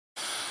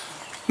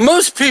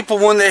Most people,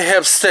 when they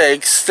have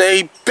steaks,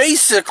 they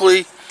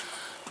basically,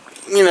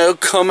 you know,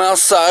 come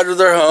outside of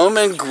their home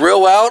and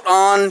grill out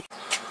on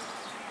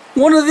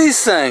one of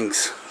these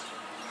things.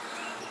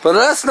 But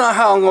that's not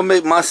how I'm going to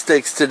make my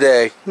steaks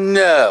today.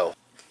 No.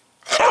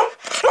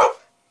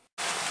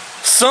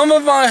 Some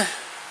of my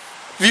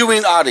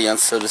viewing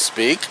audience, so to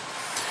speak,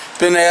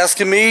 been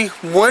asking me,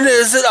 when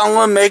is it I'm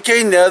going to make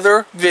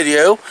another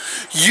video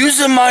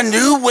using my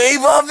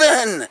NuWave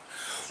oven?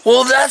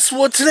 Well, that's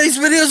what today's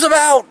video is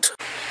about.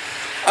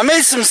 I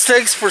made some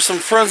steaks for some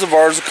friends of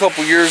ours a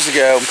couple years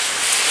ago,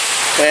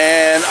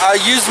 and I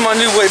used my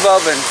NuWave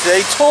oven.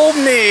 They told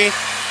me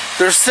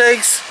their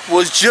steaks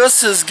was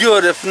just as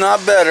good, if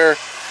not better,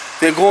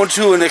 than going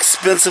to an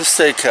expensive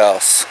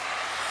steakhouse.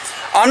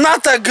 I'm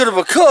not that good of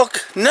a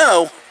cook,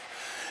 no.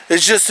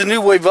 It's just the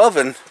NuWave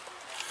oven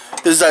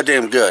is that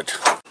damn good.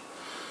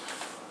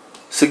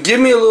 So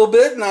give me a little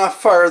bit and I'll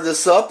fire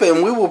this up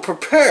and we will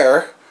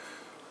prepare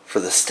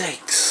for the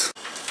steaks.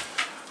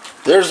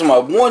 There's my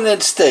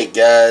 1-inch steak,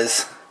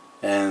 guys.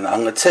 And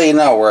I'm going to tell you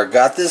now where I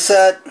got this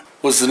at.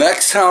 Was the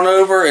next town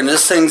over, and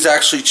this thing's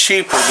actually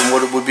cheaper than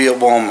what it would be at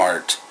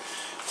Walmart.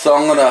 So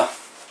I'm going to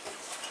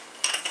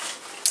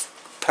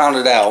pound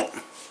it out.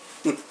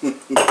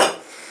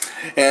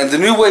 And the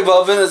NuWave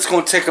oven, it's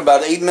going to take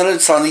about 8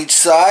 minutes on each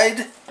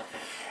side.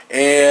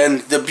 And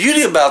the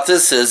beauty about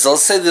this is,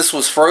 let's say this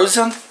was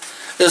frozen,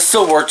 it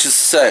still works just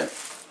the same.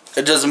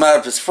 It doesn't matter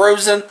if it's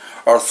frozen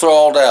or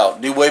thawed out.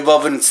 NuWave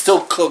oven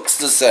still cooks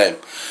the same.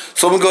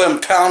 So I'm going to go ahead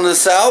and pound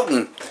this out,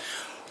 and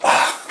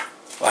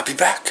I'll be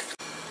back.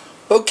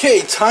 Okay,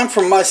 time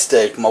for my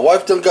steak. My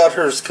wife done got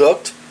hers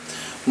cooked.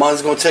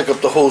 Mine's going to take up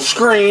the whole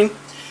screen.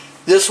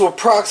 This will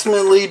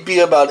approximately be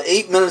about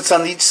 8 minutes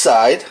on each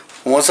side.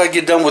 And once I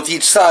get done with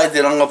each side,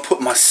 then I'm going to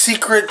put my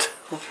secret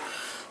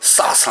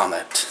sauce on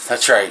it.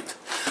 That's right.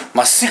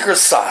 My secret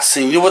sauce.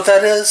 And you know what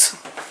that is?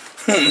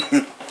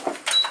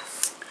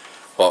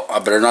 Well, I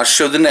better not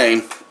show the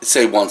name. It's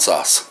A1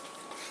 sauce.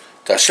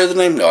 Did I show the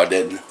name? No, I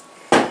didn't.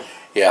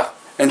 Yeah.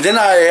 And then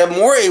I add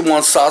more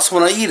A1 sauce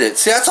when I eat it.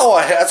 See, that's all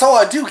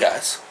I do,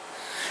 guys.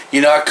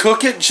 You know, I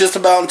cook it just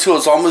about until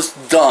it's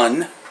almost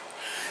done.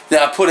 Then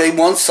I put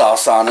A1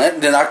 sauce on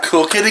it. Then I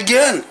cook it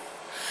again.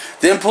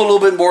 Then put a little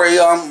bit more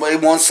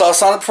A1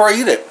 sauce on it before I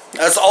eat it.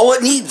 That's all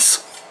it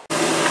needs.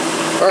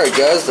 Alright,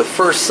 guys, the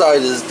first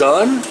side is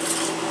done.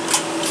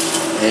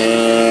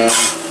 And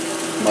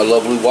my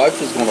lovely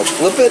wife is going to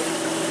flip it.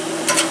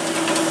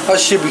 I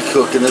should be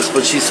cooking this,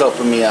 but she's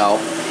helping me out.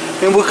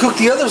 And we'll cook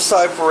the other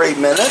side for 8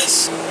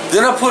 minutes.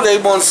 Then I put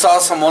A1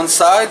 sauce on one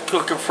side,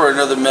 cook it for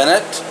another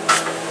minute.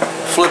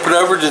 Flip it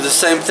over, do the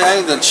same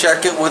thing, then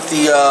check it with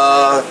the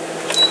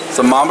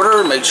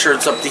thermometer, make sure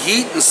it's up to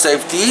heat and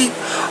safe to eat.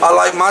 I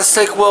like my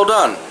steak well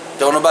done.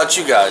 Don't know about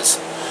you guys.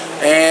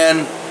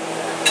 And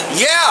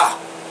yeah,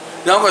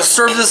 now I'm going to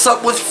serve this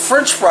up with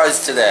French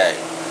fries today.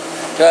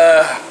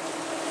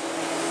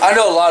 I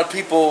know a lot of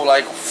people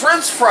like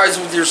French fries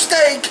with your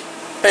steak.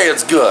 Hey,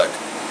 it's good.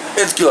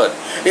 It's good.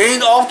 It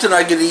ain't often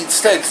I get to eat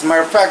steak. As a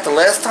matter of fact, the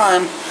last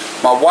time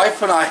my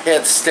wife and I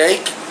had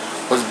steak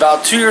was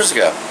about 2 years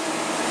ago.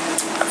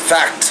 In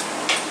fact,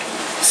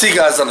 see you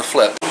guys on the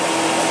flip.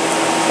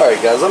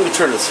 Alright guys, let me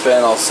turn this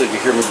fan off so you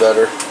can hear me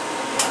better.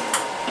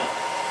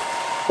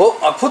 Well,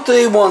 I put the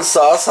A1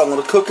 sauce. I'm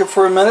going to cook it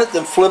for a minute,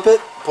 then flip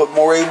it, put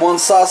more A1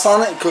 sauce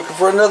on it, and cook it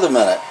for another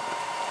minute.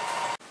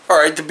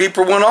 Alright, the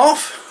beeper went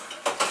off.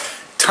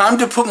 Time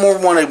to put more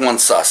A1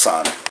 sauce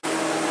on.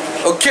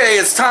 Okay,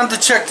 it's time to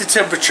check the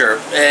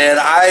temperature, and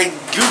I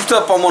goofed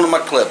up on one of my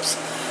clips.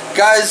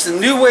 Guys, the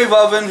NuWave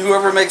oven,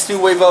 whoever makes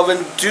NuWave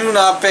oven, do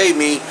not pay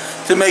me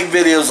to make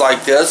videos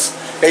like this.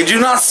 They do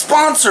not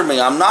sponsor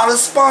me. I'm not a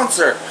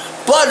sponsor.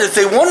 But if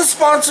they want to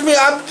sponsor me,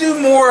 I'll do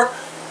more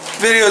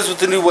videos with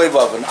the NuWave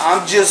oven.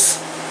 I'm just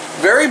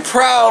very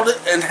proud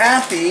and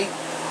happy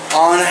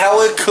on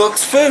how it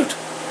cooks food.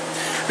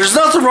 There's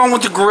nothing wrong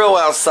with the grill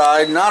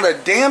outside. Not a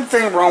damn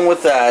thing wrong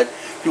with that.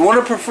 If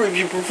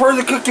you prefer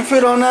to cook your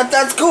food on that,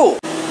 that's cool.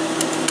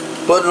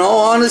 But in all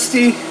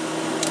honesty,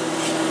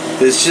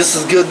 it's just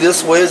as good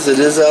this way as it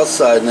is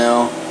outside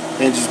now.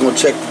 Angie's going to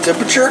check the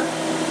temperature.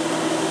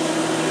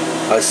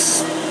 I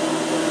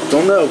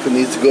don't know if it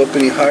needs to go up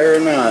any higher or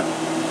not.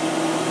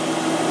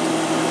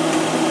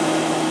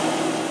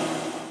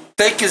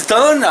 Steak is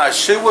done. I'll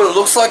show you what it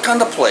looks like on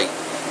the plate.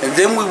 And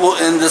then we will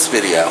end this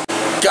video.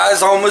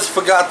 Guys, I almost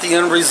forgot the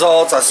end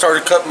results. I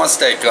started cutting my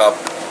steak up.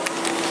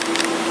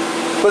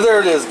 But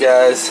there it is,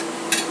 guys.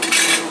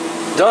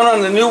 Done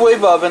on the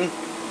NuWave oven,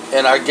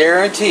 and I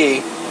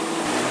guarantee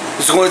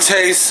it's going to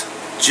taste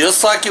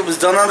just like it was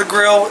done on the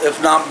grill,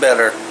 if not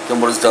better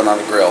than what it's done on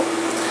the grill.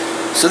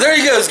 So there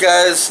you go,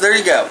 guys. There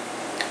you go.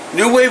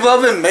 NuWave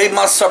oven made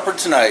my supper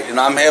tonight,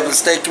 and I'm having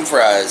steak and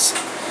fries.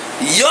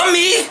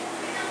 Yummy!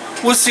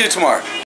 We'll see you tomorrow.